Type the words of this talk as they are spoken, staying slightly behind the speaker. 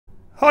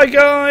Hi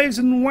guys,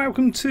 and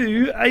welcome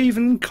to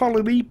Aven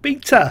Colony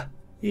Beta.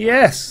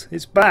 Yes,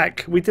 it's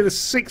back. We did a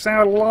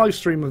 6-hour live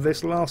stream of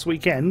this last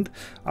weekend.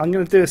 I'm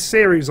going to do a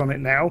series on it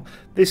now.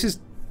 This is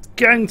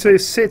going to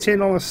sit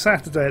in on a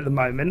Saturday at the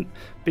moment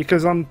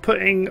because I'm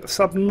putting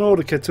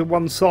Subnautica to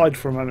one side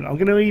for a moment. I'm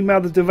going to email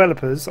the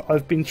developers.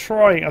 I've been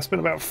trying, I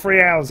spent about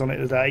 3 hours on it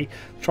today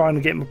trying to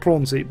get my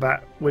prawn suit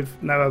back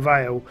with no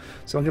avail.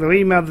 So I'm going to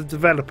email the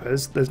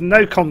developers. There's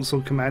no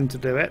console command to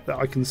do it that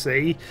I can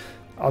see.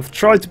 I've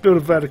tried to build a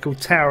vertical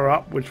tower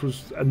up, which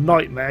was a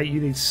nightmare. You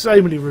need so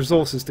many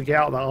resources to get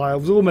out that high. I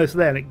was almost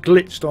there and it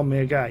glitched on me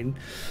again.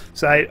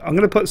 So I'm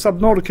going to put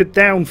Subnautica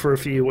down for a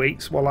few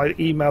weeks while I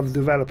email the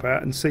developer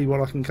and see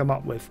what I can come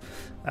up with.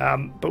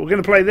 But we're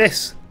going to play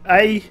this,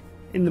 A,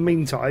 in the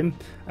meantime,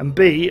 and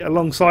B,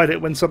 alongside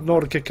it when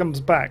Subnautica comes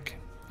back.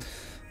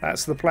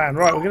 That's the plan.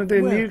 Right, we're going to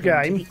do a new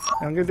game.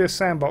 I'm going to do a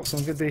sandbox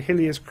and I'm going to do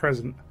Hylays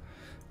Crescent.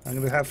 I'm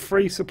going to have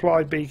 3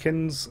 supply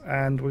beacons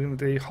and we're going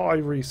to do high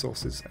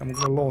resources and we're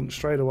going to launch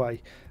straight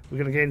away. We're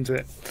going to get into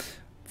it.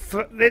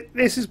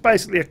 This is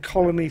basically a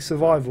colony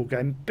survival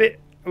game, bit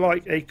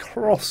like a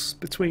cross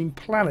between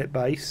Planet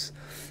Base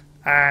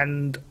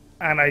and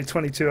Anno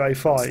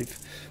 2205.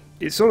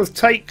 It sort of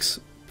takes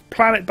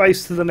Planet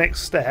Base to the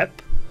next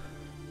step,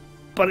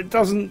 but it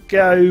doesn't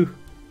go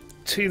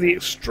to the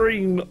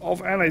extreme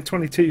of Anno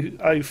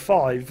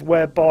 2205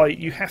 whereby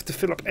you have to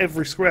fill up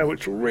every square,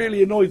 which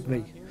really annoyed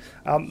me.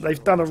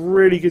 They've done a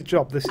really good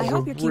job. This is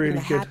a really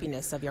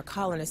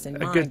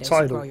good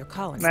title.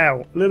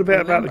 Now, a little bit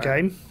about the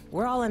game.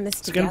 We're all in this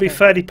it's going to be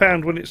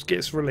 £30 when it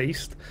gets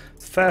released.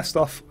 First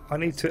off, I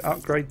need to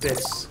upgrade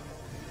this.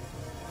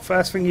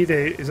 First thing you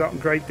do is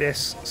upgrade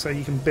this so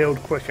you can build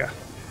quicker.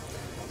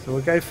 So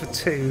we'll go for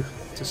 2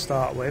 to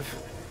start with.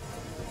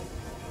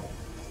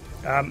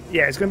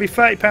 Yeah, it's going to be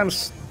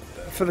 £30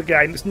 for the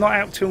game. It's not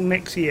out till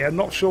next year. I'm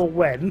not sure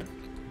when.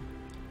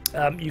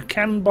 You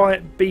can buy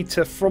it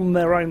beta from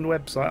their own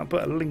website. I'll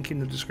put a link in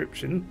the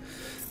description.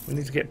 We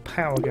need to get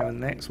power going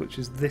next, which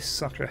is this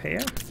sucker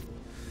here.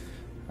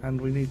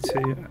 And we need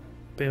to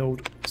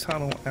build a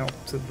tunnel out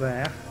to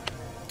there.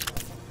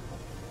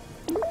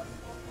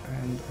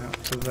 And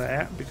out to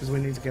there, because we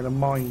need to get a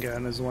mine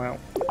going as well,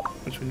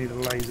 which we need a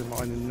laser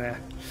mine in there.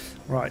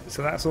 Right,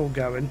 so that's all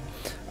going.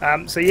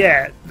 So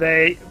yeah,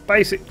 they're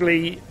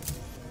basically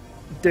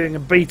doing a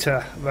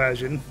beta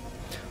version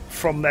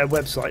from their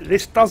website.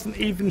 This doesn't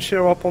even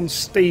show up on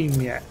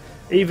Steam yet,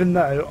 even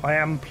though I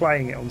am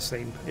playing it on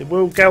Steam. It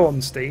will go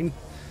on Steam.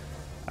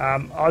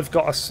 I've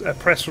got a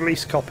press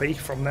release copy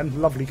from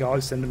them. Lovely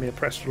guys sending me a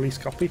press release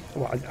copy.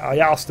 Well, I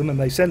asked them and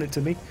they sent it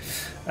to me.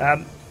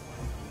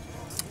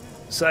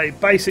 So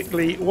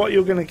basically what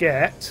you're going to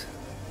get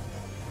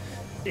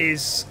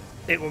is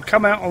it will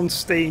come out on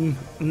Steam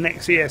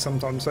next year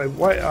sometime. So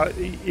wait,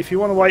 if you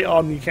want to wait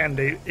on, you can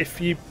do. If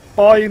you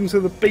buy into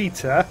the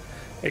beta,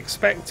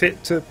 expect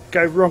it to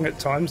go wrong at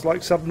times,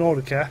 like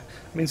Subnautica.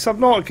 I mean,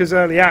 Subnautica's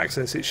early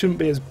access, it shouldn't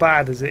be as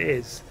bad as it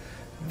is.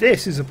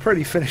 This is a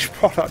pretty finished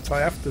product, I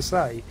have to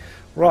say.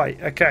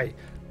 Right, okay.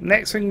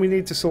 Next thing we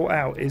need to sort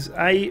out is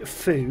A,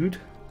 food,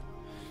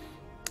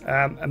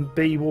 and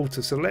B,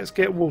 water. So let's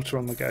get water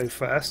on the go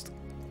first.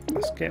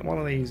 Let's get one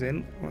of these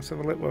in. Let's have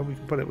a look where we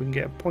can put it. We can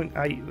get a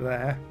 0.8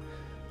 there.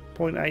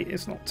 0.8,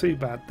 it's not too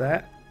bad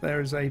there. There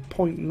is a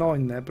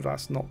 0.9 there, but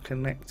that's not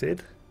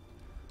connected.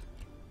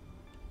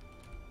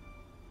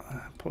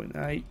 0.8.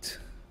 I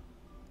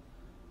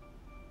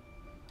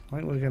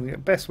think we're going to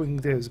get best we can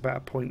do is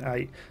about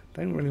 0.8.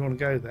 Don't really want to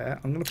go there.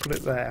 I'm going to put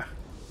it there.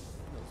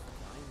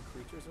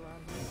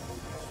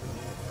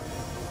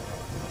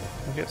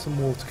 We'll get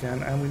some water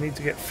can, and we need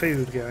to get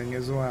food going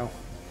as well.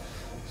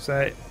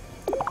 So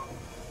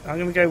I'm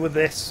going to go with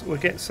this. We'll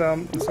get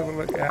some. Let's have a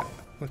look at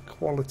the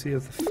quality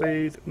of the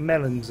food.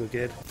 Melons are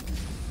good,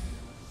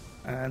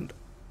 and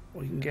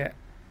we can get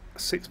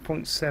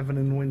 6.7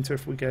 in winter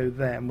if we go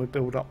there, and we'll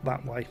build up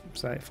that way.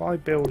 So if I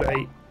build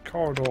a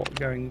corridor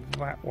going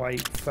that way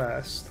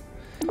first,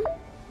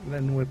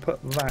 then we'll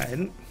put that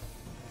in.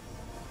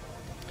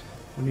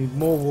 We need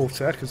more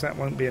water because that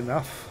won't be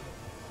enough.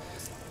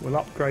 We'll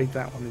upgrade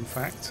that one, in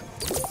fact.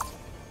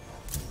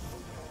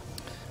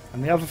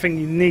 And the other thing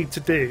you need to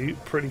do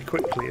pretty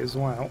quickly as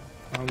well,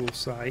 I will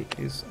say,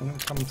 is I'm going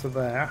to come to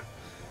there.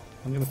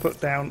 I'm going to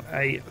put down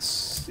a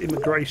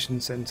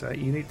immigration centre.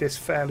 You need this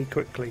fairly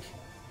quickly.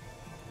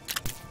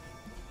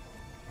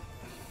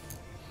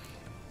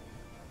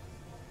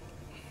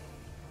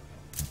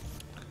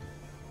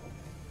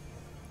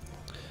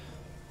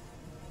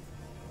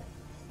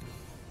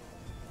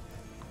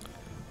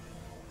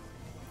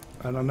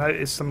 And I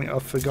noticed something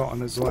I've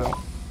forgotten as well,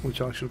 which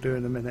I shall do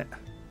in a minute.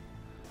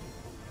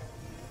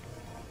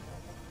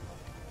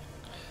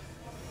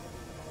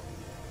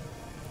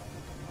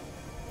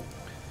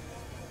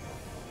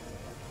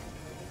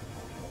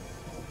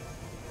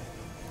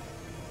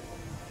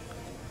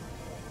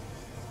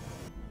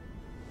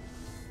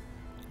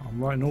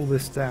 I'm writing all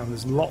this down.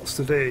 There's lots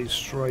to do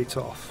straight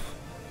off.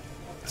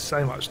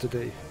 So much to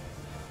do.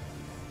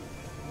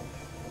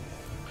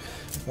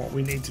 what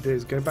we need to do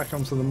is go back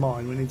onto the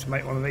mine. We need to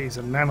make one of these,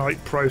 a nanite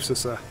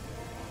processor.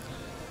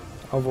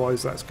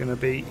 Otherwise that's going to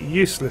be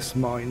useless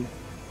mine.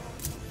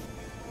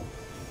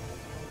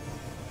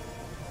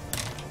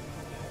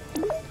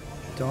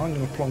 So I'm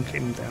going to plonk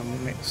him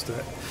down next to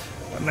it.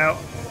 But now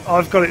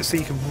I've got it so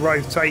you can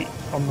rotate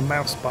on the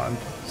mouse button.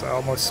 So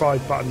on my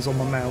side buttons on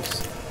my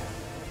mouse,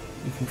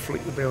 you can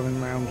flick the building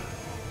around,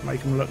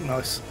 make them look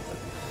nice.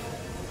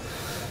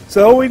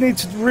 So all we need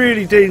to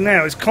really do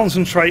now is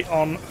concentrate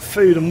on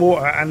food and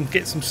water and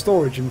get some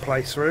storage in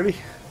place, really.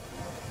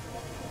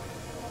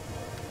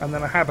 And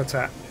then a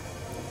habitat.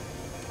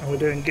 And we're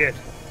doing good.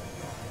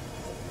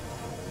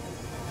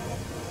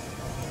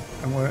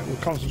 And we'll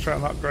concentrate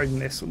on upgrading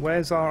this.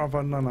 Where's our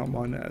other nanite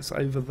miner? It's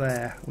over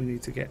there we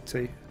need to get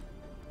to.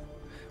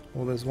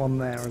 Well, there's one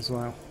there as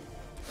well.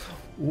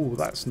 Ooh,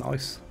 that's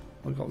nice.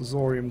 We've got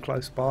Zorium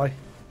close by.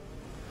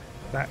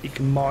 That you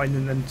can mine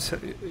and then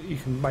you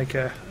can make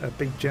a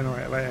big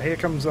generator later. Here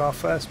comes our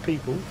first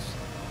peoples.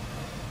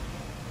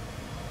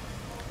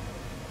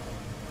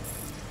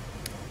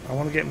 I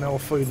want to get more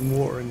food and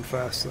water in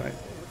first though.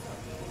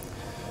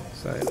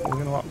 So we're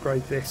going to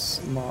upgrade this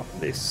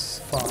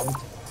farm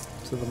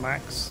to the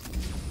max.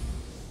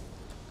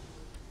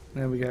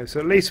 There we go. So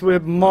at least we're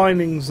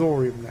mining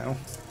Zorium now.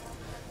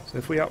 So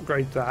if we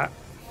upgrade that,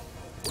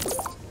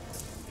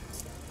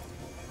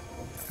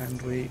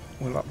 and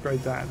we'll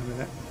upgrade that in a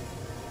minute.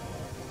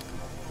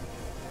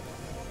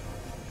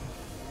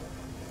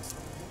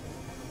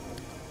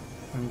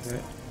 And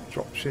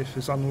dropship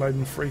is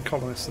unloading 3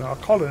 colonists. Now our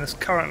colonists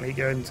currently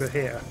go into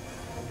here,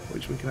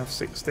 which we can have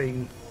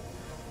 16.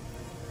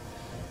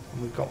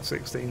 And we've got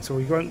 16, so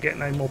we won't get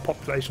no more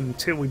population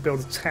until we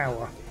build a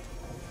tower.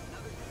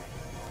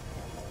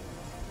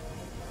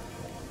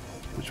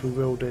 Which we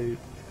will do.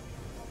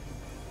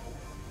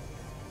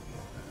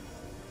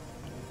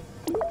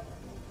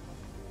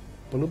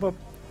 Bullabub.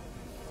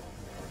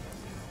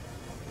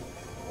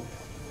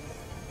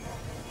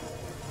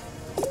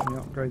 Can we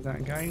upgrade that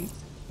again?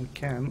 We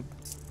can.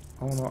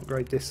 I want to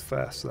upgrade this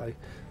first though.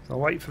 So I'll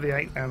wait for the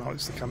 8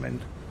 nanites to come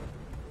in.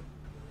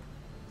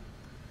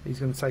 He's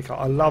going to take off.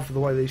 I love the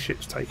way these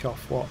ships take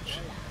off. Watch.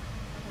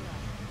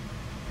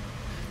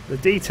 The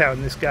detail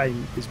in this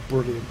game is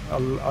brilliant.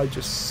 I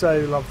just so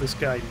love this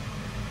game.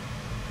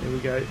 Here we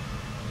go.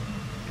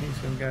 He's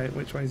going to go.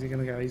 Which way is he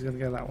going to go? He's going to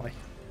go that way.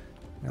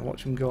 Now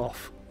watch him go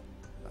off.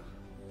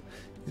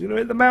 He's going to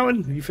hit the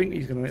mountain. You think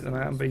he's going to hit the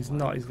mountain, but he's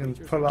not. He's going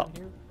to pull up.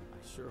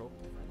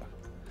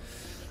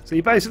 So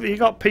you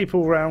got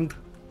people around.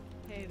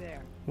 Hey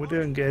there. We're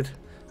doing good.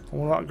 I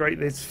want to upgrade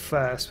this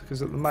first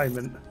because at the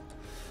moment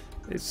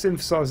it's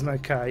synthesizing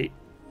okay.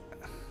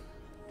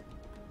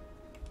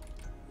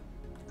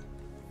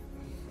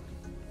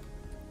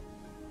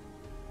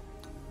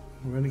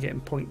 We're only getting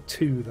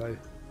 0.2 though,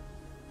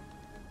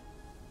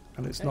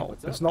 and it's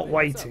not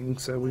waiting,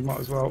 so we might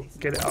as well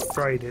get it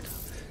upgraded,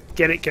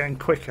 get it going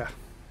quicker.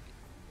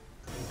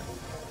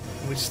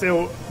 We're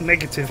still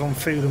negative on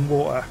food and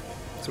water,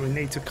 so we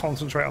need to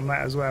concentrate on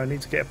that as well. We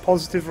need to get a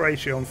positive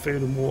ratio on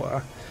food and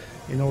water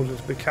in order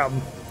to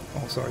become,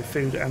 oh sorry,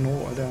 food and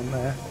water down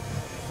there,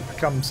 to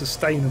become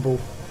sustainable.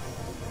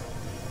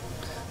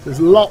 There's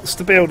lots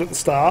to build at the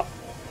start.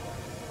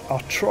 I'll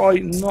try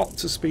not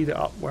to speed it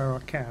up where I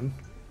can.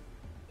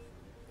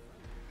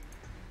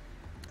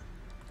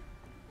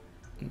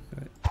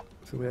 Okay.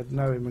 So we had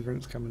no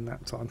immigrants coming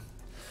that time.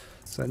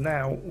 So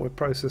now we're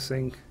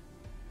processing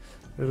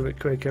a little bit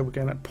quicker. We're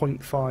going at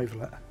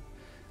 0.5.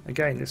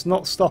 Again, it's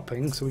not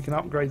stopping, so we can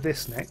upgrade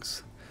this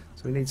next.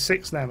 So we need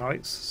 6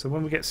 nanites. So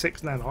when we get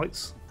 6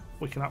 nanites,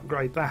 we can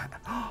upgrade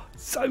that. Oh,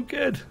 so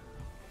good!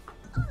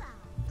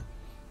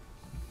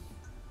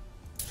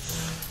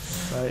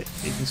 So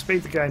you can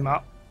speed the game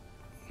up.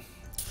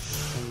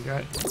 There we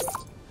go.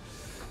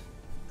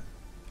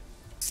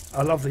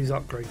 I love these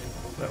upgrades.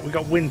 Look, we've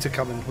got winter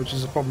coming, which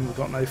is a problem. We've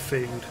got no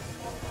food.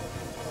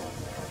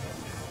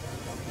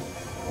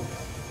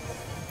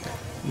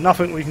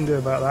 Nothing we can do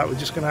about that. We're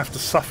just going to have to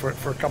suffer it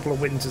for a couple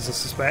of winters, I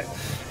suspect.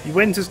 Your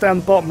winter's down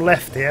the bottom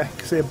left here. You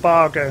can see a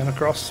bar going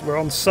across. We're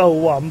on Sol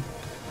 1.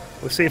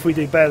 We'll see if we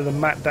do better than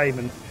Matt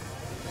Damon.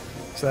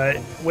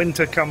 So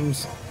winter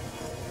comes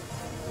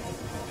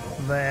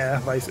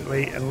there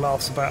basically and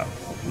lasts about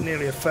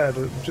nearly a third,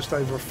 just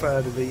over a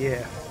third of the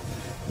year.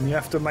 And you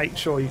have to make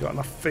sure you've got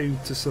enough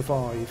food to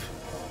survive.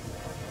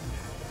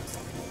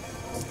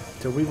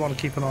 So we want to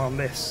keep an eye on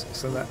this,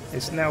 so that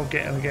it's now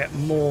going to get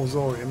more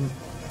Zorium.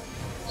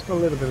 It's got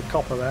a little bit of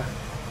copper there.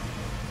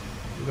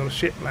 We've got a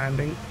ship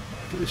landing.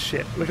 Look at the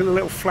ship. Look at the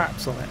little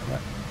flaps on it. Look.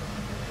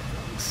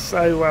 It's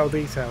so well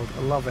detailed.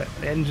 I love it.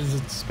 The engines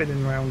are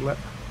spinning around. Look.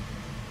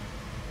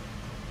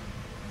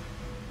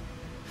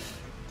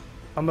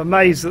 I'm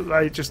amazed that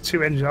they just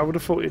 2 engines. I would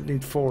have thought it'd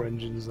need 4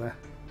 engines there,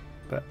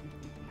 but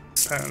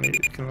apparently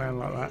it can land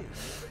like that.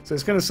 So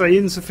it's going to say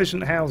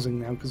insufficient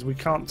housing now because we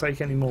can't take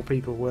any more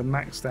people. We're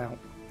maxed out.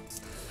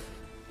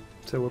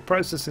 So we're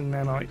processing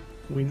nanite.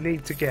 We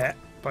need to get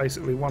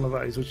basically one of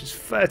those, which is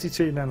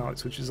 32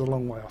 nanites, which is a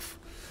long way off.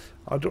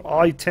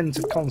 I tend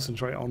to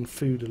concentrate on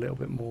food a little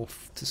bit more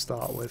to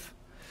start with.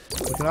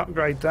 We can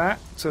upgrade that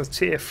to a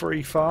tier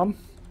 3 farm.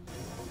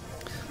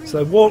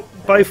 So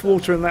both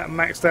water and that are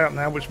maxed out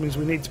now, which means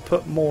we need to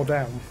put more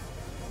down.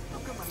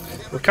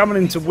 We're coming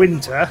into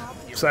winter,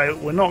 so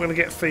we're not going to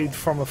get food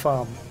from a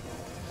farm.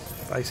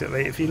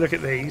 Basically, if you look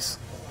at these,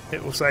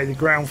 it will say the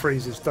ground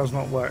freezers does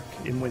not work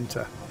in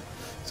winter.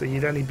 So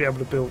you'd only be able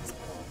to build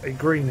a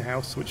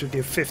greenhouse, which will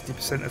give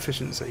 50%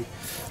 efficiency.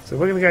 So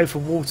we're going to go for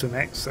water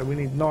next, so we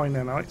need 9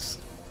 nanites.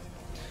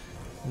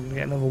 I'm going to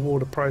get another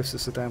water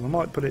processor down. I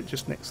might put it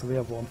just next to the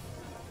other one.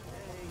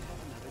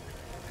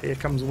 Here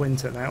comes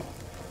winter now.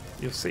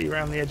 You'll see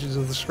around the edges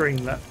of the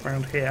screen that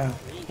around here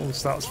all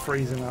starts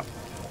freezing up.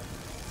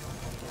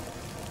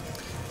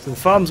 So the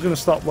farm's going to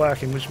stop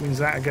working, which means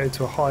that'll go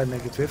to a higher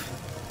negative.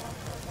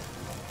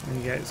 There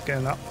you go, it's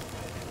going up.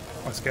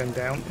 Oh, it's going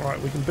down. Right,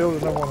 we can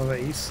build another one of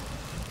these.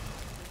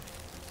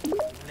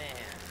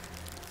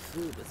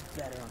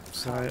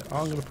 So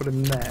I'm going to put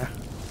him there.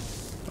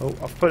 Oh,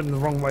 I've put him the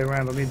wrong way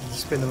around. I needed to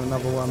spin him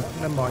another one.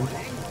 Never mind.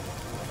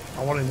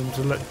 I wanted them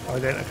to look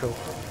identical,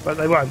 but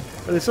they won't.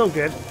 But it's all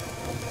good.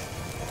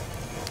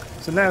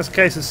 So now it's a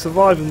case of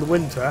surviving the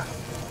winter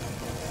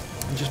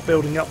and just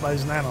building up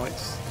those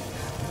nanites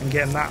and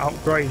getting that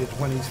upgraded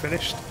when he's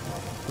finished.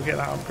 We'll get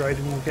that upgraded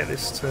and we'll get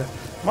this to...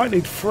 Might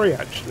need 3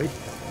 actually.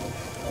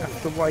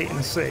 Have to wait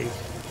and see.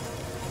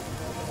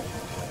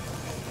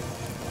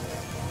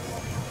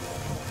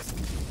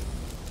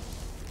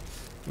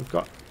 We've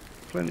got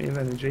plenty of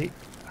energy.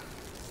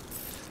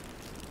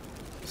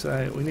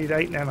 So we need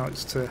 8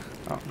 nanites to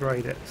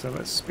upgrade it. So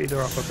let's speed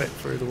her up a bit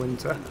through the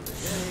winter.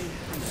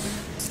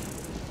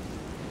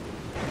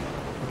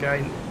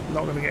 Again,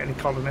 not going to get any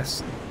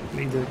colonists.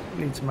 Need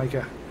to make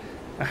a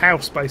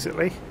house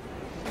basically.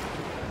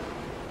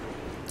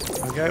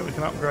 There we go, we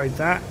can upgrade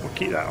that. We'll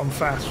keep that on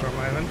fast for a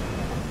moment.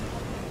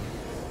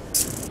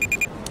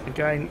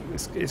 Again,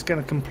 it's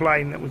going to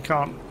complain that we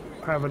can't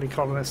have any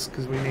colonists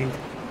because we need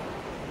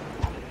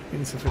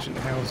insufficient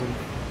housing.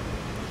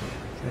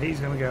 So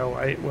he's going to go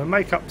away. We'll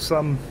make up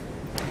some...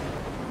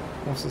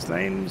 What's his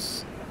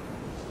names?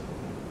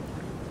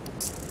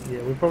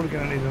 Yeah, we're probably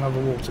going to need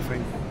another water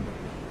thing.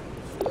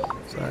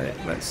 So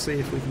let's see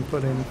if we can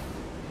put in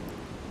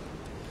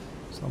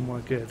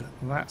somewhere good.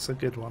 That's a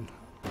good one.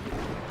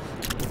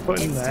 We'll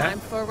put in there. Time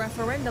for a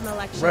referendum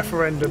election.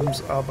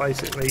 Referendums are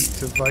basically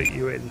to vote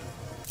you in.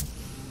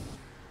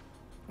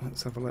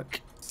 Let's have a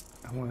look.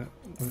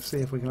 We'll see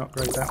if we can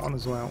upgrade that one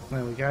as well.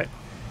 There we go.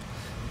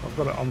 I've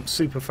got it on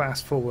super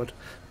fast forward.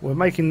 We're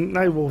making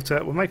no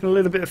water. We're making a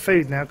little bit of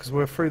food now because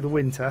we're through the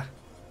winter.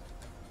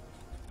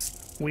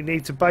 We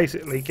need to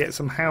basically get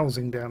some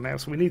housing down now.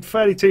 So we need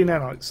 32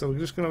 nanites. So we're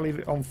just going to leave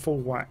it on full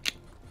whack.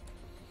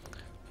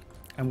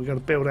 And we've got to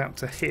build out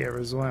to here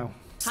as well.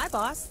 Hi,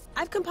 boss.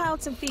 I've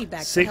compiled some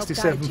feedback to help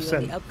guide you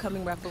in the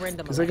upcoming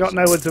referendum. Because they got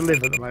nowhere to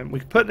live at the moment. We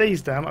can put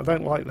these down. I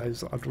don't like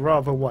those. I'd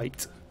rather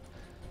wait.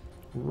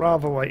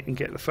 Rather wait and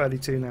get the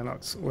 32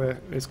 nanites. Where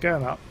it's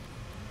going up.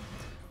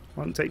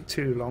 Won't take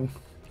too long.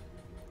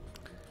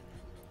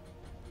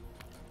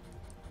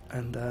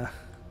 And what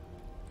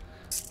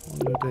I'm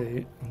going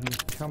to do, I'm going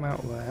to come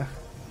out there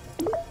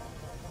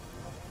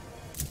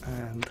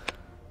and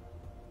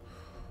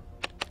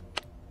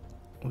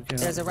we'll get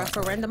there's a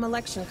referendum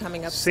election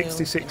coming up soon.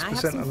 66% and I have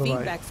some of the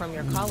feedback vote. from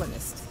your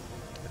colonists.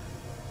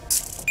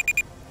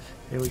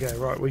 Here we go.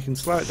 Right, we can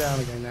slow it down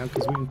again now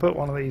because we can put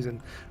one of these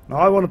in. Now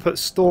I want to put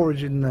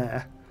storage in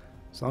there,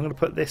 so I'm going to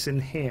put this in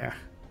here,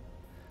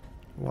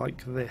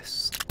 like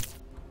this.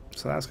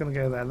 So that's going to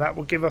go there. That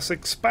will give us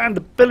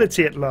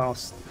expandability at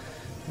last.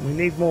 We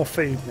need more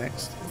food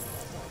next.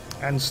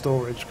 And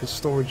storage, because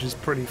storage is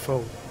pretty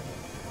full.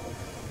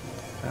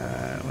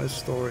 Where's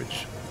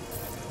storage?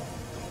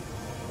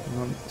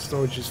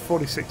 Storage is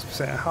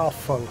 46%, half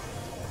full.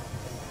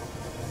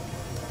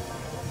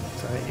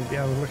 So you'll be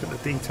able to look at the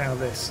detail of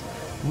this.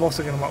 I'm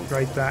also going to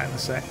upgrade that in a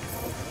sec.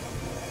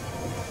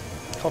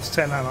 Costs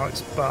 10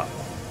 nanites, but I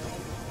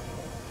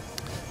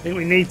think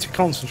we need to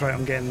concentrate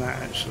on getting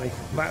that actually.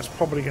 That's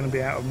probably going to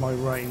be out of my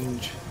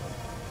range.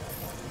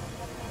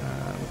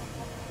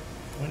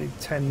 We need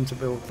 10 to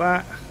build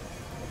that.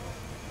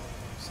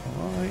 It's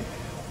alright.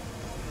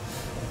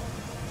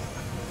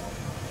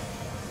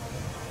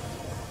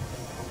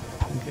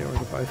 Get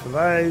rid of both of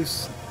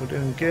those. We're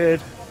doing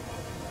good.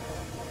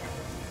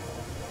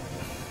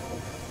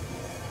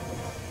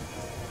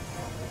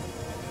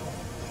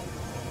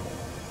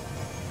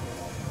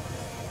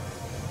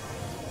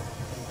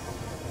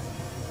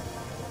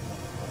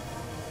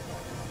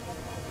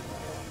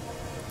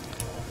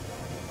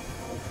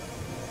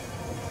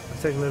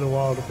 Take a little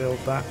while to build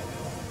that.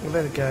 We'll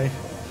let it go.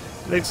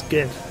 It looks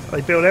good.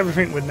 They build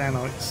everything with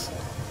nanites.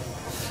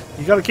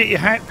 You got to keep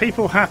your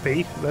people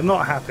happy. They're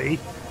not happy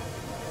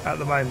at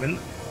the moment.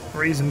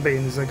 Reason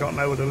being is they've got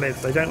nowhere to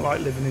live. They don't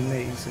like living in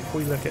these. If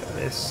we look at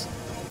this,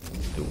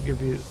 it will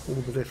give you all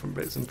the different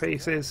bits and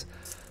pieces.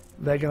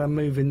 They're going to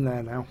move in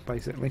there now,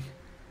 basically.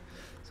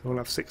 So we'll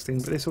have 16,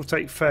 but this will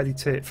take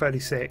 32,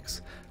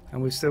 36,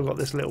 and we've still got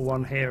this little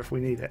one here if we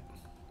need it.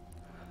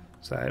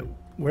 So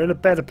we're in a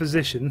better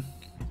position.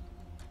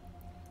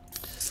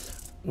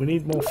 We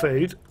need more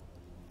food.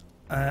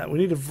 We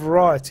need a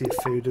variety of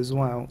food as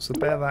well, so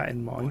bear that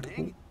in mind.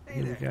 Ooh,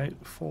 here we go,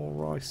 4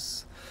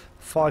 rice,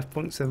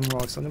 5.7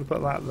 rice. I'm going to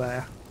put that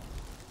there.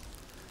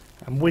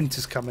 And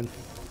winter's coming.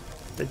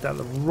 Did that at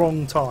the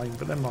wrong time,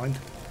 but never mind.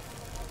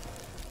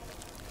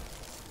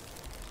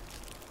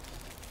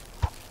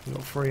 We've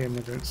got 3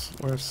 immigrants.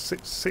 We're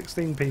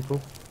 16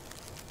 people.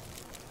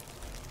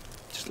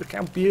 Just look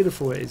how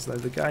beautiful it is, though,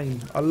 the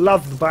game. I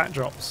love the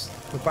backdrops.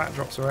 The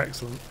backdrops are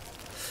excellent.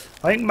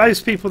 I think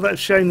most people that have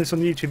shown this on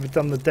YouTube have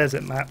done the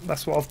desert map.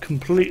 That's why I've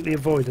completely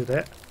avoided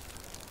it.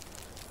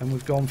 And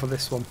we've gone for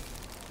this one.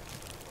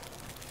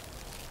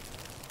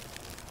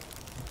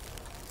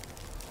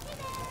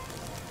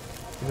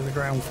 Look at the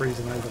ground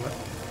freezing over it.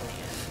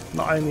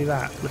 Not only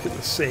that, look at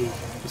the sea.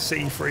 The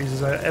sea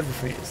freezes over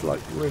everything. It's like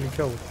really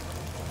cool.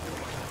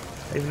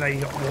 Even though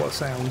you got water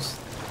sounds.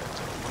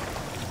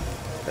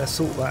 They'll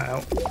sort that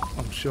out,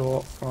 I'm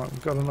sure. Right,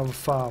 we've got another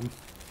farm.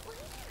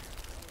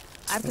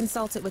 I've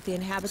consulted with the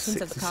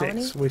inhabitants of the 66.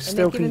 colony, We and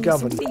still they've can given me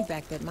govern. some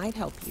feedback that might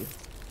help you.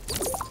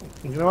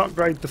 We're going to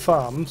upgrade the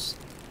farms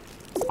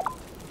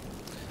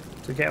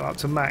to get them up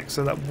to max,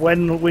 so that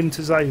when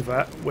winter's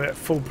over, we're at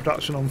full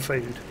production on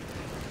food.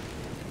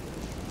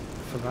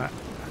 For that.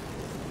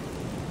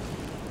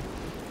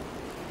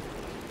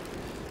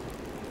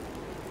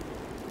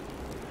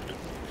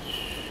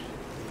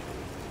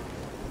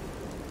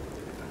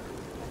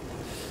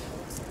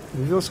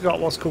 We've also got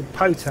what's called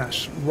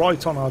potash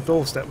right on our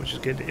doorstep, which is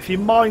good. If you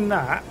mine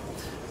that,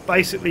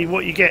 basically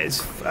what you get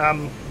is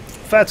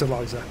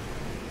fertiliser,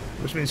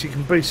 which means you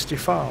can boost your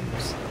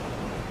farms.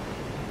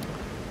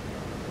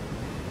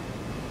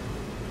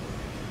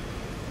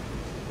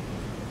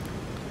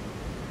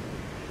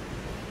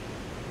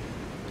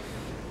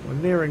 We're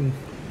nearing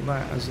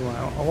that as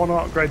well. I want to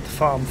upgrade the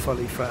farm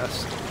fully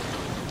first.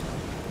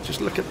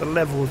 Just look at the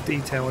level of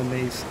detail in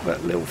these.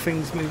 That little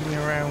things moving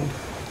around.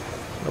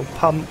 Little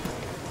pump.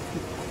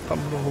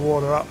 Pumping all the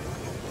water up.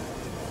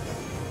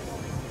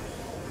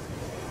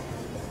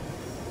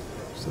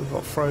 Still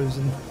got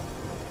frozen.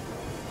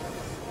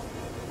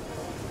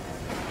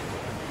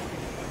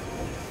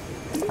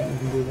 I think we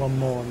can do one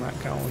more on that,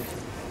 can't we?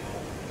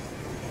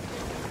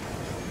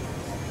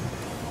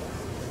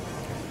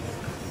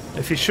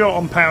 If you're short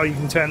on power, you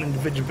can turn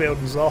individual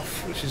buildings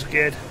off, which is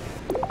good.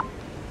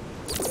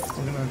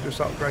 I'm going to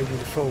just upgrade you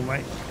to full,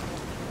 mate.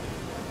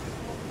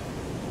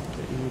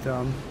 Get you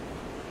done.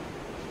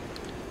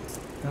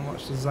 How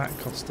much does that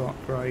cost to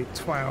upgrade?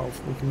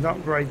 12. We can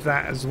upgrade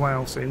that as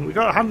well soon. We've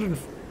got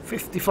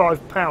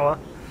 155 power.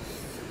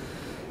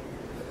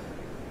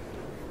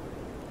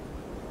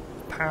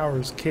 Power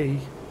is key.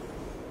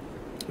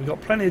 We've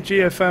got plenty of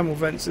geothermal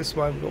vents this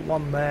way. We've got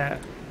one there,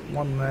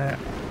 one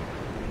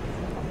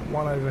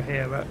over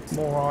here. But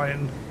more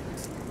iron.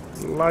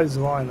 Loads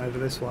of iron over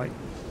this way.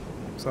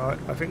 So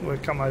I think we'll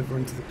come over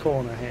into the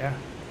corner here.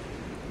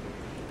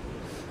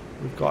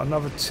 We've got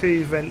another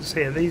 2 vents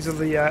here. These are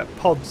the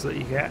pods that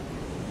you get.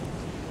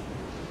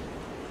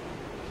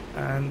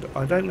 And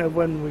I don't know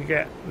when we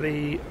get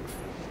the...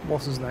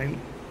 what's his name?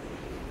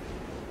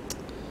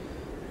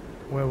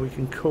 Where we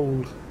can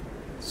cool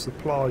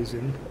supplies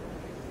in.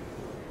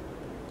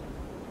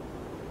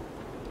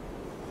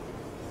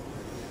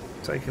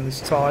 Taking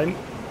this time.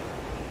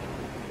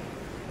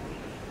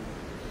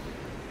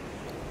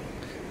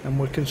 And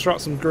we'll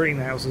construct some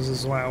greenhouses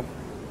as well.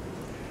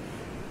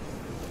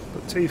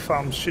 But 2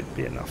 farms should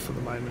be enough for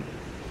the moment.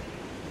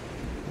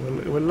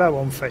 We're low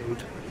on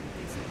food.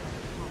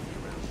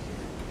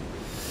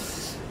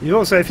 You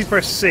also, if you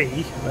press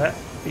C,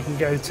 you can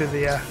go to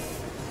the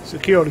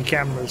security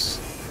cameras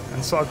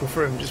and cycle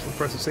through them just for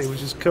pressing C,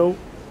 which is cool.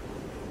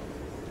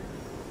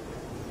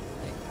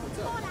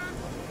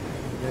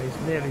 Yeah, he's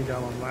nearly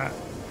done on that.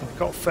 I've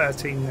got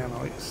 13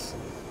 nanites.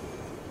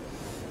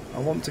 I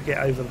want to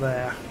get over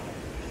there.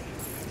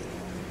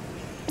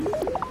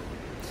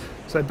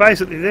 So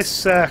basically this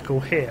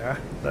circle here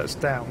that's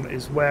down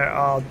is where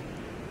our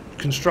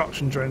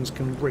construction drones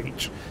can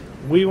reach.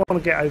 We want to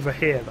get over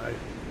here though.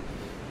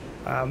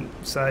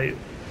 So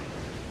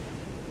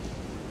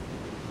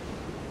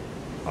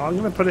I'm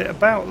going to put it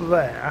about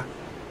there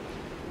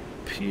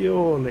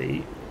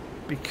purely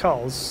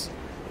because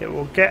it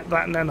will get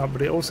that nanite,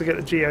 but it also get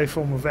the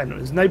geothermal vent.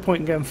 There's no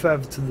point in going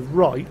further to the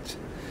right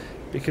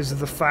because of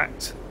the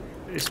fact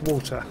it's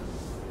water.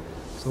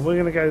 So we're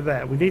going to go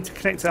there. We need to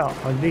connect up.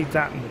 I need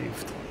that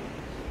moved.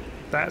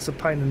 That's a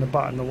pain in the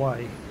butt in the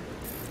way.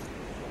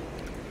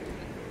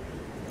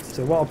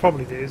 So what I'll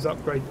probably do is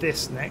upgrade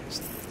this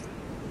next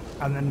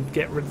and then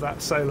get rid of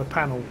that solar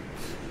panel,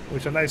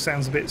 which I know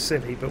sounds a bit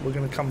silly, but we're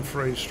going to come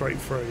through straight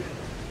through.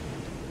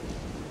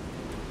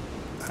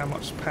 How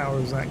much power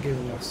is that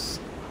giving us?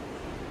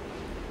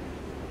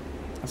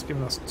 That's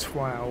giving us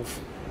 12.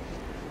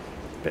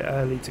 A bit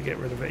early to get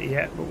rid of it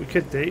yet, but we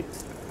could do.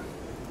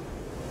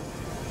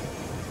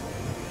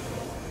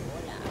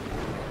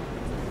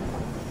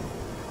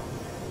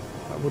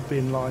 Would be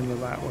in line with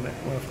that, wouldn't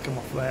it? We'll have to come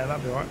off there,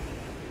 that'd be alright.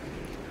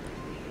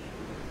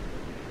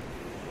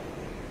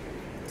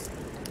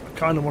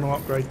 kind of want to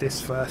upgrade this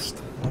first,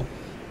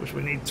 which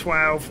we need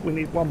 12. We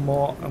need one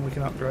more and we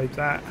can upgrade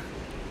that.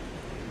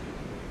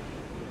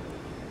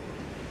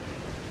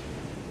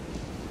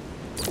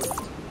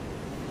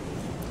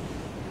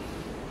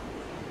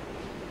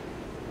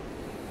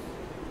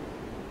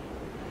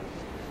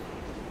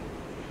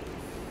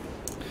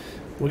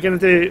 We're going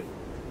to do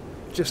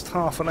just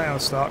half an hour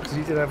start because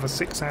you did have a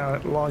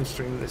 6-hour live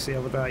stream of this the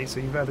other day, so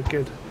you've had a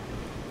good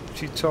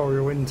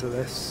tutorial into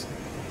this.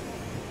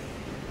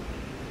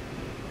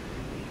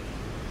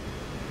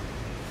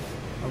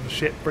 Other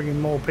ship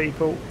bringing more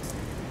people.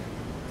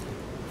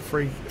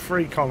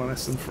 Free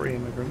colonists and free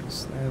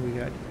immigrants. There we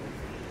go.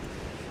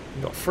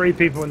 We've got 3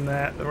 people in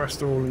there, the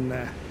rest are all in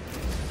there.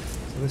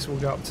 So this will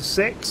go up to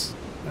 6.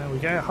 There we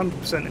go,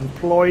 100%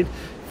 employed.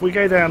 If we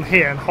go down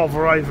here and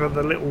hover over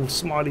the little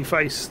smiley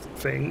face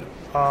thing,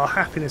 our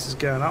happiness is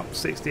going up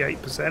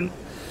 68%.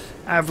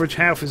 Average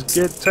health is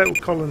good. Total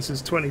colonists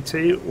is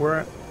 22.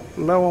 We're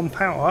low on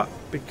power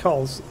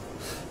because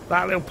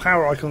that little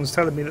power icon is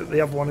telling me that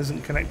the other one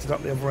isn't connected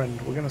up the other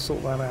end. We're going to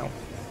sort that out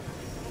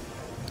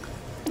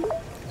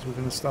because we're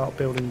going to start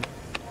building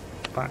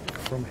back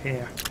from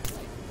here.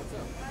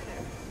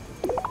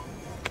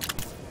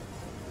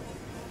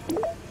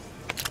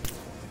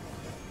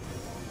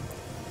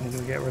 I'm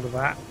going to get rid of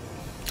that.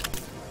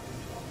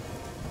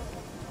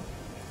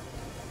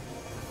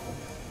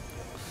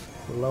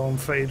 We're low on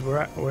feed.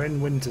 We're in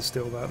winter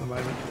still though at the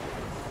moment.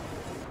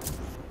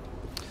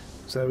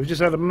 So we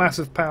just had a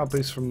massive power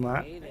boost from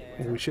that.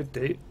 Or we should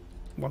do.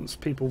 Once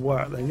people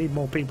work, they need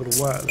more people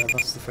to work there.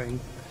 That's the thing.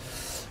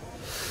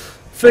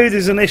 Food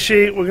is an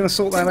issue. We're going to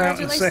sort that out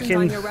in a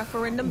second.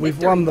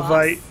 We've won the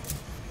vote,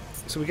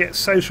 so we get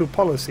social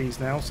policies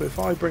now. So if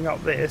I bring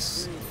up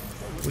this,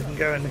 we can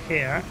go in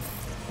here.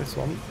 This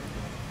one,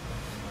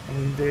 and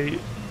we can do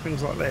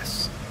things like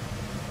this.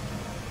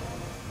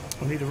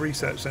 We need a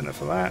research centre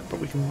for that, but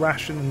we can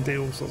ration and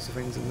do all sorts of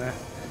things in there.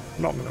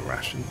 I'm not going to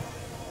ration.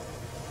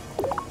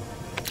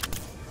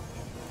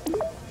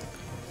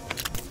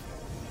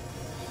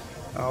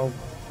 Oh,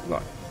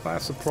 look,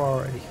 that's a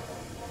priority.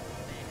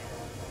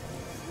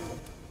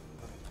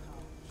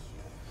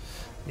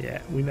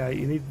 Yeah, we know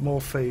you need more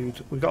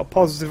food. We've got a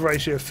positive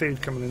ratio of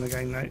food coming in the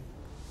game now.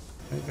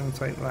 We're going to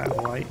take that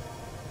away.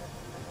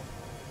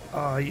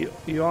 Ah,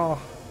 you are.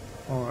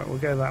 Alright, we'll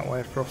go that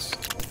way across.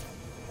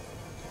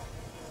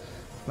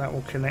 That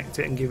will connect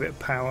it and give it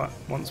power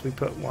once we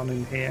put one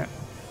in here.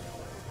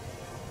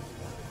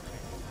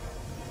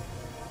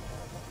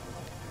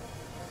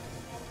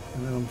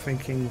 And then I'm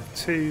thinking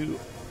 2.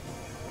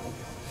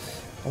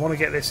 I want to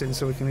get this in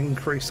so we can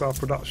increase our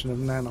production of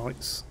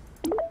nanites.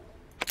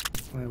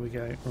 There we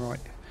go. Right.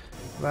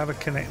 That'll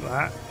connect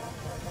that.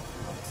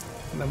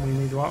 And then we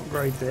need to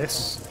upgrade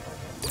this.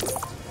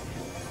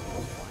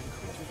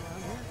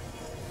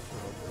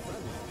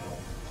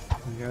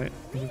 There we go.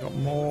 We've got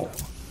more.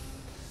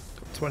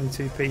 Got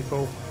 22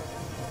 people.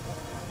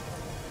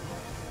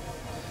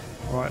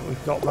 Right,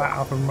 we've got that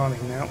up and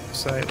running now.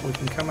 So we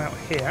can come out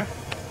here.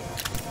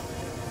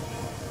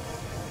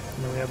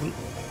 No, we haven't.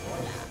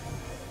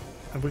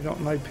 Have we got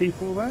no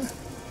people there?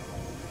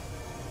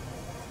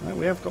 No,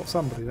 we have got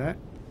somebody there.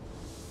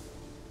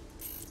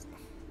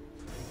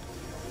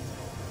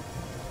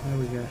 There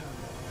we go.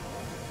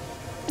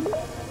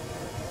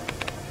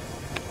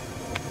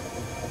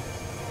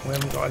 We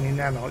haven't got any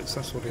nanites,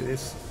 that's what it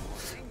is.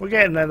 We're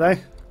getting there though. I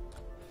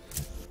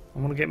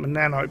want to get my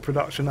nanite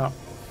production up.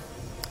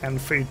 And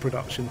food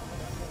production.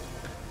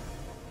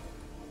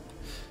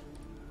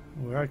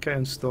 We're okay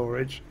in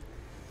storage.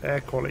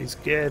 Air quality's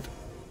good.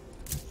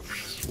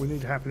 We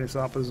need happiness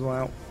up as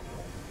well.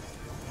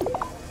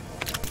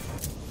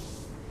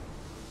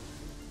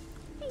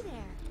 Hey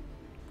there.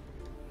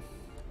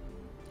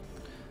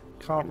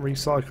 Can't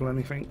recycle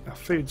anything. Our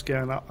food's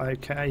going up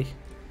okay.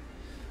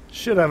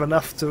 Should have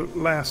enough to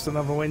last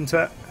another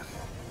winter.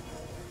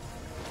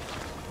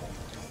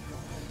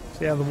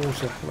 See how the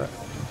water, look,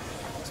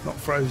 it's not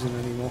frozen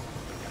anymore.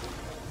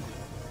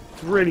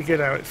 It's really good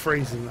how it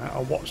freezes that. I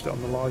watched it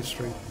on the live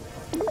stream.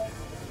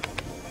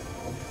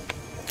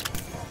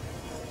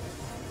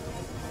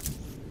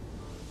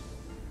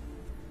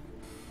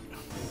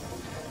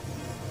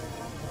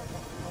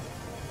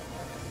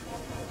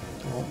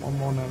 One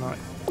more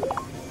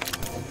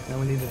nanite. Now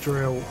we need a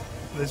drill.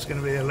 This is going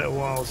to be a little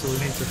while, so we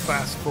need to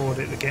fast forward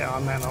it to get our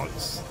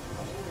nanites.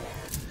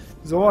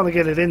 Because I want to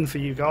get it in for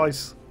you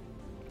guys.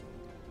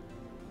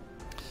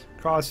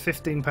 Requires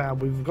 15 power.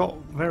 We've got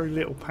very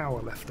little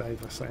power left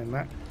over, saying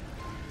that.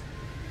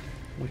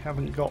 We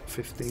haven't got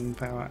 15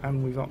 power,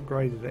 and we've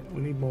upgraded it.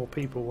 We need more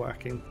people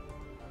working.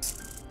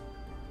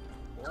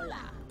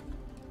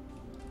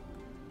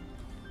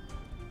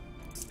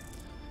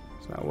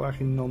 Is that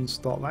working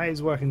non-stop? That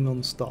is working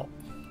non-stop.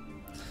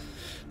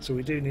 So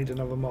we do need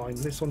another mine.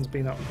 This one's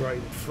been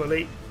upgraded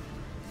fully.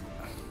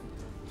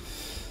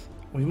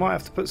 We might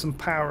have to put some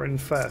power in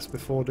first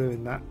before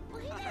doing that.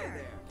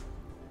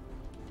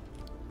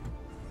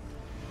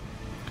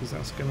 Because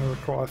that's going to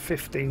require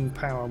 15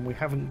 power and we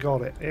haven't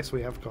got it. Yes,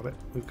 we have got it.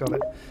 We've got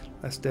it.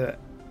 Let's do it.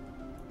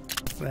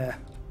 There.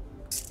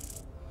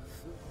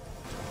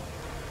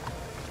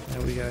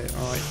 There we go.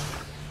 Alright.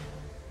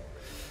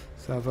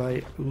 Let's have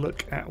a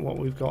look at what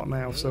we've got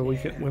now. So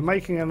we're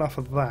making enough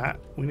of that.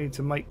 We need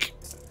to make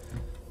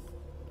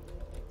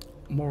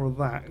more of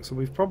that. So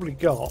we've probably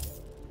got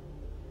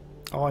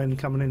iron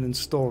coming in and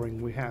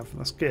storing. We have.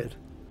 That's good.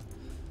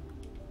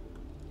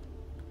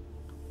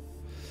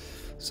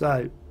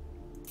 So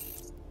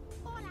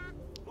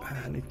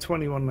I need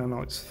 21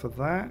 nanites for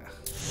that.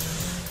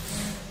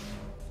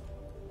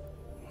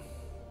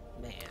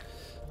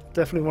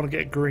 Definitely want to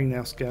get a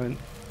greenhouse going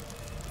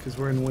because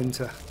we're in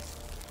winter.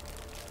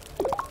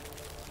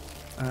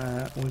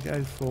 We'll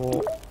go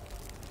for.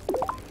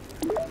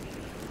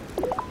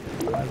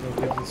 That'll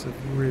give us a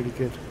really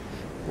good.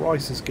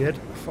 Rice is good.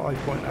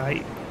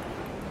 5.8.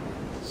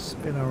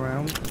 Spin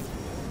around.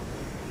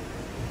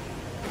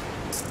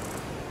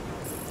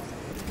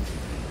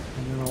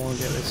 And then I want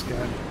to get this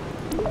going.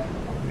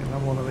 Get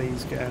another one of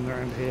these going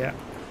around here.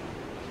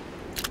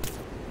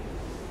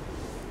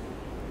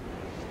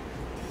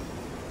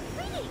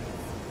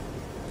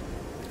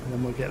 And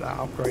then we'll get that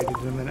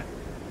upgraded in a minute.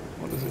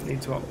 What does it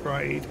need to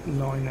upgrade?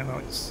 9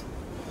 nanites.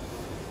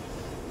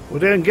 We're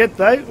doing good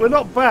though. We're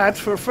not bad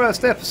for a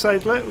first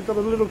episode. Look, we've got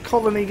a little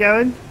colony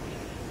going.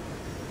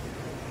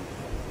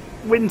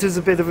 Winter's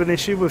a bit of an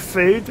issue with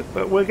food,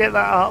 but we'll get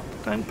that up.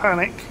 Don't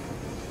panic.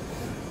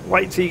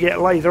 Wait till you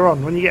get later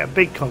on. When you get a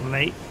big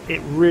colony,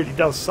 it really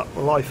does suck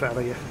the life out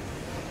of you.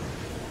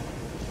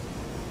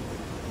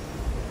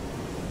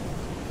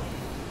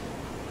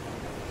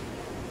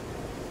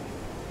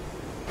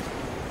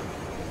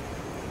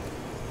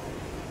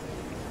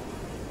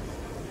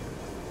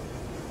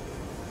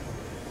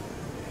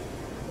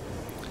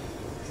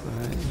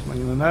 Just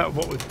making a note of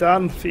what we've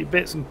done. A few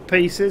bits and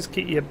pieces,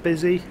 keep you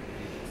busy.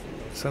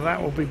 So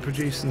that will be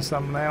producing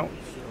something out.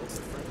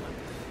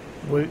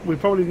 We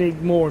probably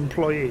need more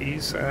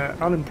employees.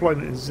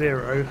 Unemployment is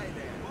 0.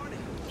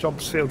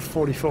 Jobs filled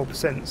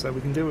 44%, so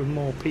we can do with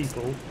more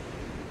people.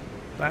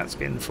 That's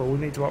getting full. We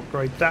need to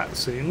upgrade that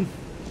soon.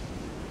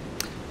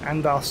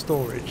 And our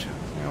storage.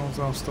 How's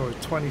our storage?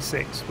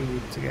 26 we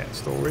need to get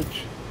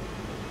storage.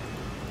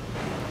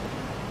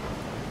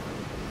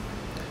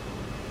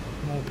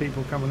 More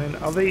people coming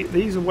in.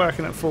 These are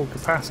working at full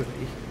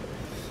capacity.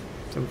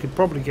 So we could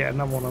probably get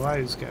another one of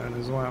those going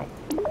as well.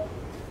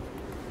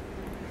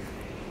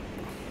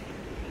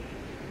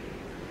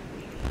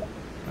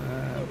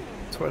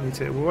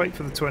 22. We'll wait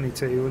for the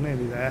 22. We're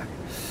nearly there.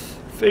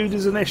 Food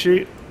is an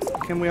issue.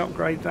 Can we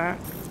upgrade that?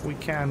 We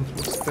can.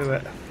 Let's do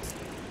it.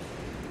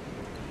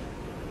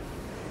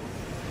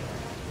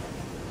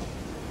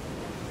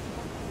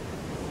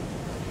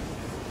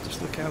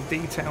 Just look how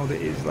detailed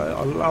it is though.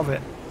 I love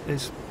it.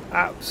 It's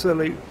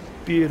absolute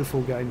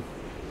beautiful game.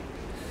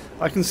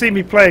 I can see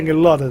me playing a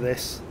lot of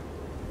this.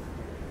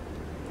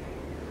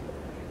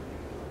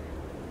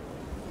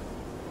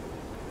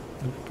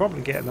 We'll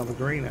probably get another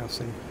greenhouse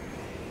in.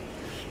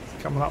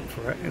 It's coming up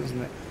for it,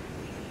 isn't it?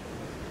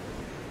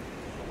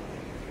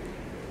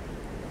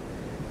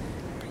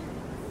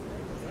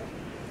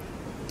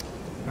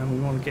 And we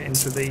want to get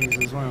into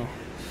these as well.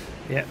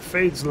 Yeah,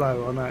 food's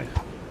low, I know.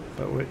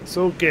 But it's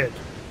all good.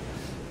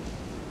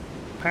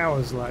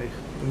 Power's low.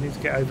 We need to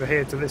get over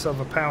here to this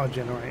other power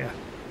generator.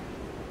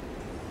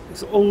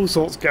 There's all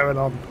sorts going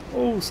on.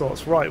 All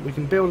sorts. Right, we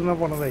can build another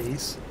one of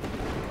these.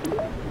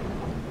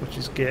 Which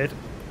is good.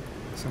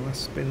 So let's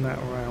spin that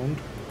around.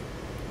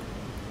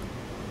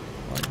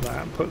 Like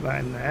that. Put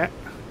that in there.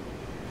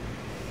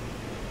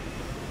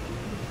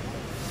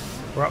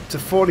 We're up to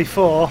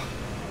 44.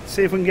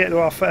 See if we can get to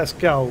our first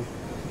goal.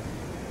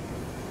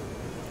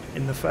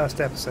 In the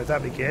first episode.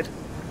 That'd be good.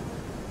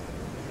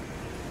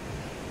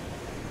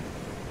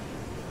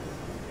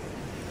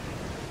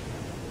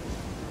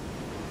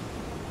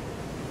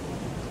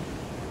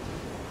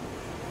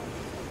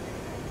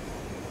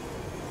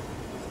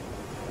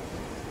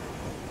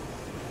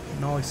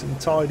 Nice and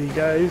tidy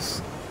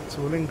goes.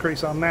 So we'll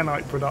increase our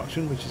nanite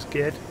production, which is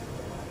good.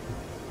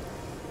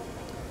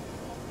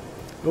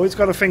 You always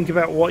got to think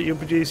about what you're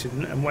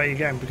producing and where you're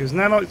going, because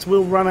nanites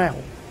will run out.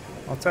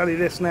 I'll tell you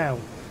this now.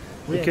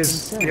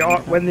 Because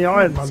when the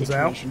iron runs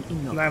out,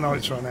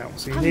 nanites run out.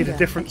 So you need a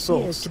different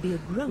source.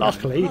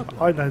 Luckily,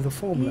 I know the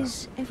formula.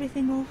 Is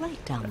everything all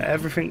right down there?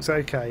 Everything's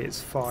okay,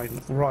 it's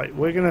fine. Right,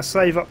 we're going to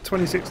save up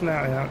 26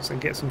 nanites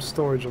and get some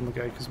storage on the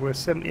go, because we're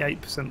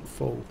 78%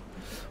 full.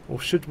 Or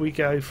should we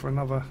go for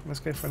another? Let's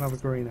go for another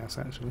greenhouse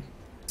actually.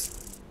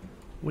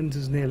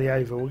 Winter's nearly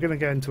over. We're going to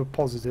go into a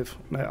positive.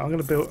 No, I'm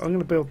going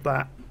to build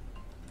that.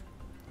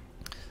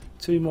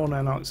 2 more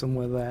nanites and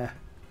we're there.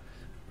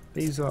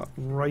 These are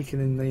raking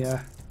in the.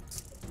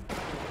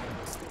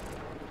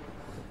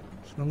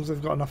 As long as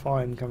they've got enough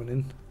iron coming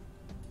in.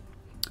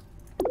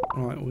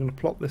 All right, we're going to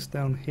plop this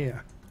down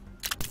here,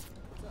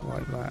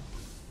 like that.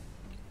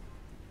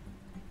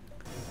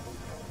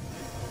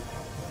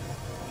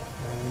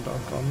 And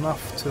I've got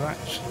enough to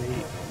actually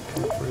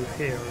come through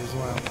here as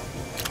well.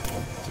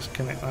 Just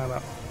connect that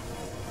up.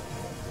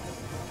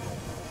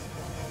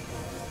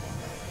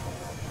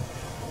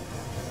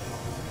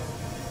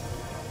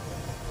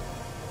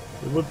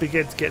 It would be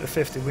good to get to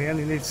 50. We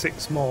only need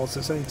 6 more, so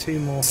it's only 2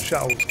 more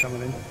shuttles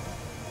coming in.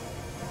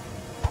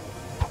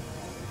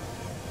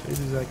 Food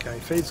is okay.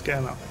 Food's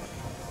going up.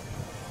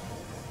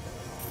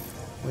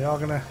 We are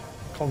going to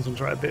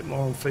concentrate a bit more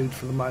on food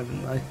for the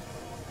moment, though.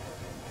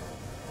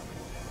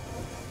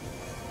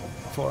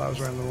 I thought that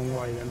was around the wrong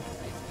way then.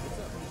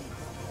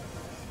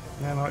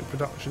 Nanite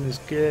production is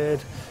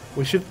good.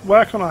 We should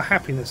work on our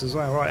happiness as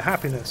well. Right,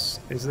 happiness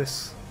is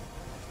this.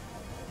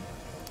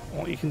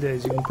 What you can do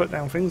is you can put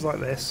down things like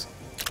this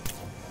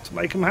to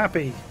make them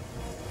happy.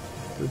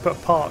 So we put a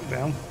park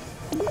down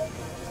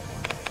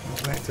and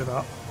connect it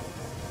up.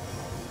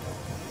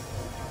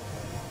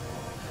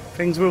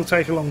 Things will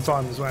take a long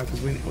time as well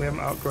because we haven't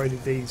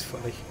upgraded these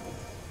fully,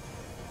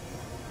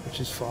 which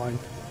is fine.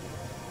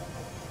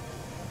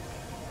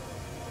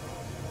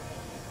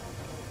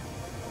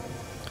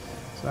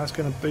 So that's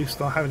going to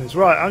boost our happiness.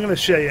 Right, I'm going to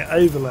show you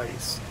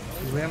overlays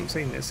because we haven't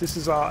seen this. This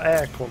is our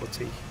air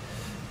quality.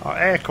 Our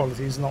air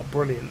quality is not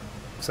brilliant.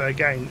 So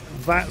again,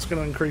 that's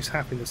going to increase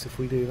happiness if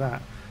we do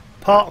that.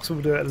 Parks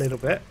will do it a little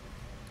bit.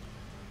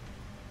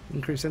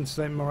 Increase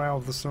entertainment morale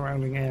of the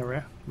surrounding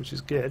area, which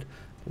is good.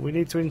 But we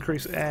need to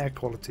increase air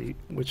quality,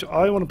 which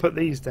I want to put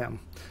these down.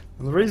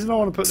 And the reason I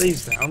want to put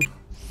these down...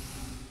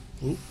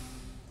 Ooh,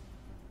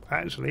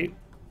 actually,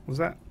 was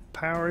that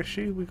power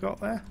issue we got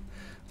there?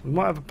 We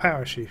might have a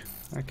power issue.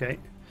 Okay.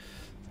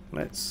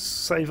 Let's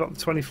save up the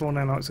 24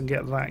 nanites and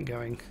get that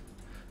going.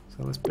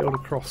 So let's build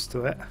across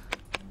to it.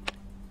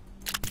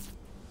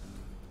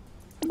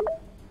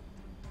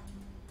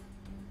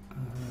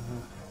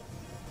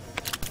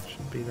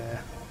 Should be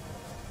there.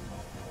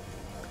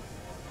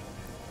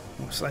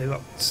 We'll save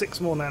up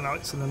 6 more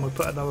nanites and then we'll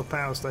put another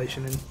power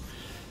station in.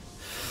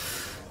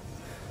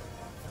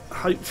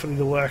 Hopefully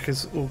the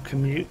workers will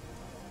commute.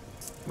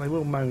 They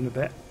will moan a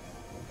bit.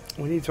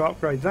 We need to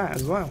upgrade that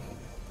as well.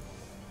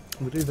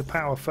 We'll do the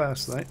power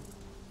first though.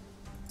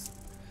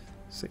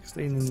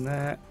 16 in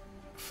there.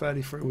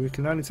 33. We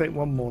can only take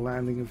 1 more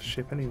landing of the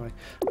ship anyway.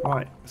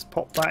 Right, let's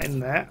pop that in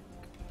there.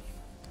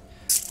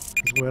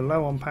 We're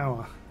low on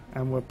power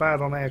and we're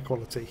bad on air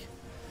quality.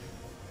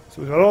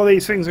 So we've got all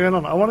these things going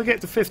on. I want to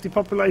get to 50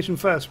 population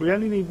first. We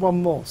only need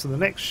 1 more. So the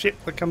next ship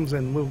that comes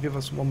in will give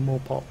us 1 more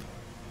pop.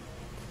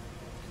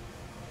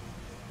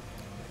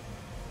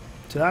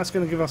 So that's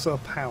going to give us our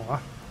power.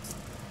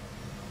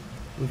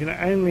 We're going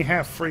to only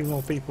have 3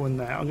 more people in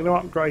there. I'm going to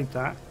upgrade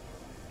that.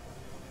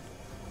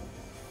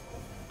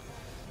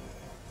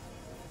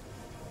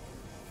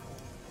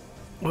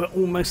 We're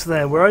almost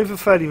there. We're over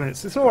 30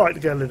 minutes. It's alright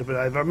to go a little bit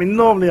over. I mean,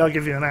 normally I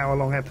give you an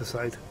hour-long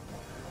episode.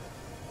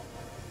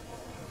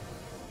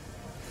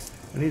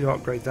 We need to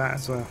upgrade that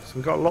as well. So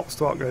we've got lots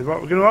to upgrade.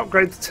 Right, we're going to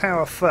upgrade the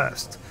tower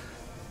first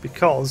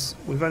because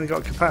we've only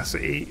got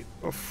capacity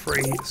of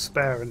 3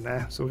 spare in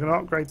there. So we're going to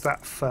upgrade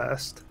that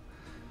first.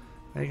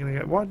 They're going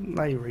to go. Why didn't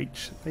they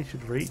reach? They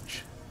should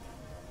reach.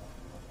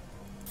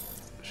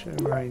 Show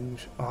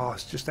range. Oh,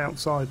 it's just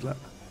outside. Look.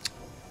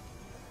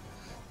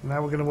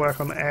 Now we're going to work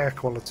on air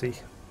quality.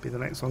 Be the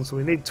next one. So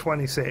we need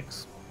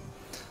 26.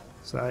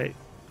 So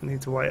we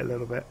need to wait a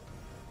little bit.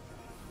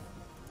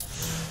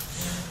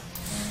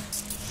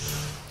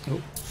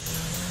 Oh.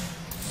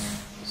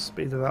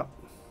 Speed it up.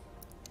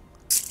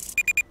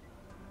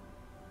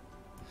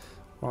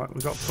 Right,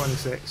 we've got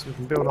 26. We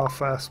can build our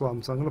first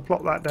one. So I'm going to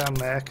plot that down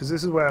there because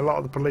this is where a lot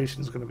of the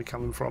pollution is going to be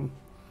coming from.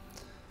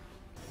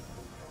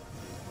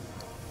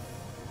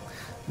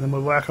 And then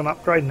we'll work on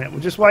upgrading it. We're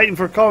just waiting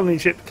for a colony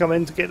ship to come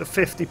in to get to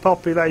 50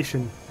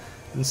 population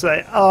and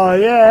say, oh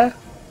yeah.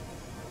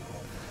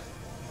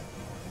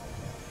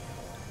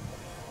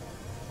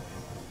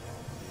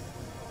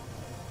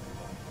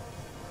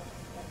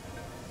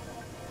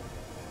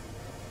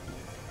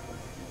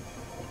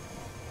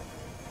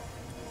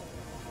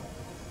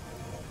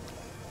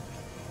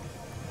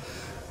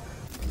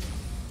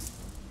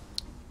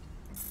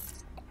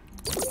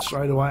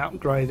 Straight away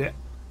upgrade it.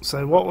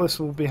 So what this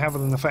will be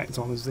having an effect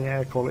on is the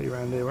air quality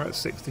around here. We're at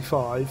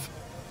 65.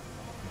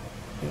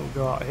 It'll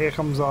go up. Here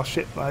comes our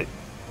ship, mate.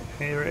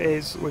 Here it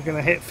is. We're going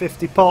to hit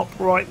 50 pop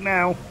right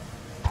now.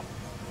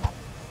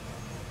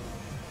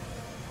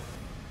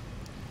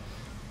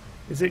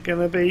 Is it going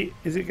to be?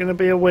 Is it going to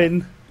be a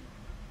win?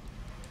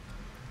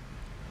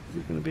 Is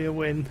it going to be a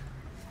win?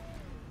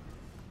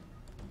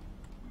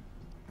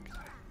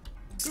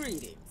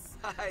 Greetings.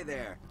 Hi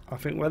there. I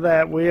think we're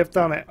there. We have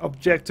done it.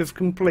 Objective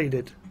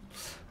completed.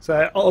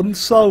 So on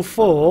Sol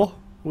 4,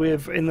 we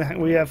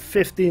have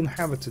 50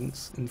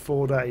 inhabitants in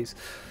 4 days.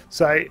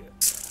 So I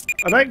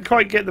don't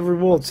quite get the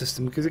reward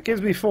system because it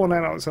gives me 4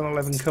 nanites on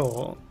 11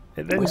 core.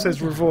 It then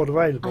says reward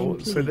available,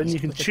 so then you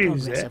can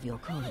choose it.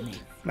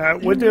 Now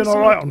we're doing all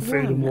right on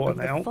food and water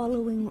now.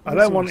 I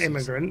don't want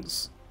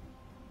immigrants.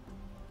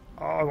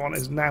 All I want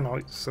is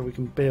nanites so we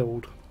can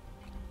build.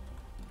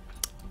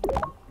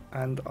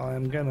 And I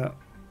am gonna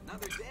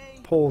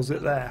pause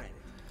it there.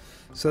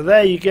 So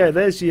there you go.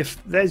 There's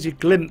your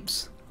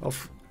glimpse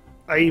of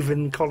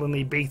Aven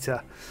Colony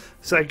Beta.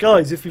 So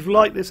guys, if you've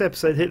liked this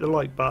episode, hit the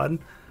like button.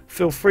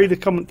 Feel free to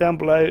comment down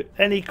below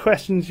any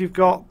questions you've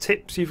got,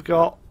 tips you've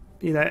got,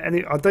 you know,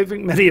 I don't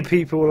think many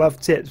people will have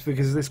tips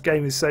because this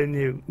game is so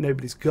new,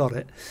 nobody's got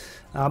it.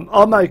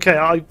 I'm okay.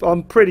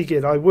 I'm pretty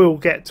good. I will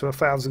get to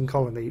 1,000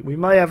 colony. We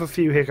may have a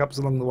few hiccups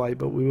along the way,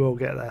 but we will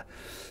get there.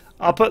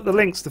 I'll put the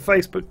links to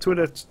Facebook,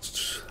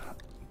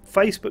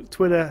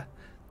 Twitter,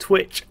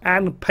 Twitch,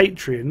 and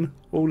Patreon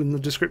all in the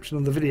description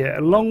of the video,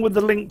 along with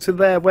the link to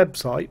their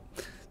website,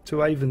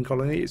 to Aven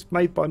Colony. It's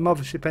made by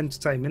Mothership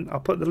Entertainment. I'll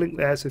put the link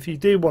there, so if you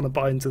do want to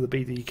buy into the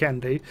beta, you can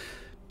do.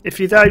 If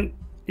you don't,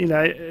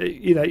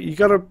 you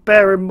got to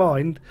bear in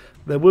mind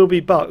there will be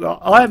bugs.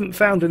 I haven't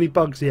found any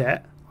bugs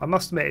yet. I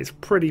must admit it's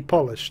pretty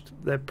polished.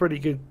 They're a pretty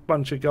good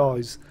bunch of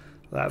guys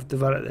that have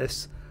developed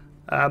this,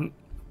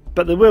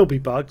 but there will be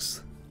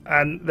bugs,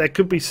 and there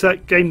could be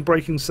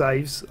game-breaking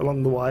saves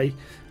along the way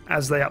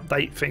as they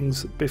update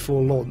things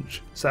before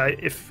launch. So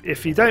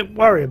if you don't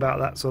worry about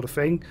that sort of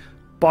thing,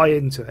 buy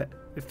into it.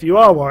 If you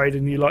are worried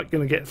and you're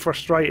going to get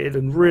frustrated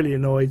and really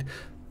annoyed,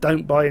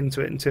 don't buy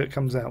into it until it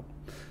comes out.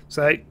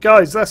 So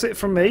guys, that's it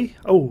from me.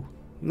 Oh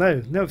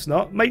no it's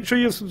not. Make sure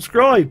you're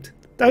subscribed.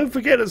 Don't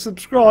forget to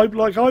subscribe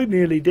like I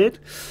nearly did.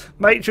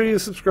 Make sure you're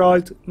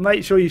subscribed.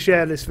 Make sure you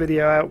share this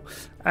video out.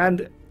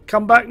 And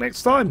come back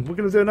next time. We're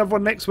going to do another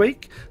one next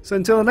week. So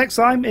until the next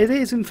time, it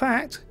is in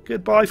fact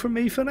goodbye from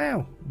me for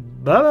now.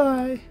 Bye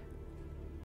bye.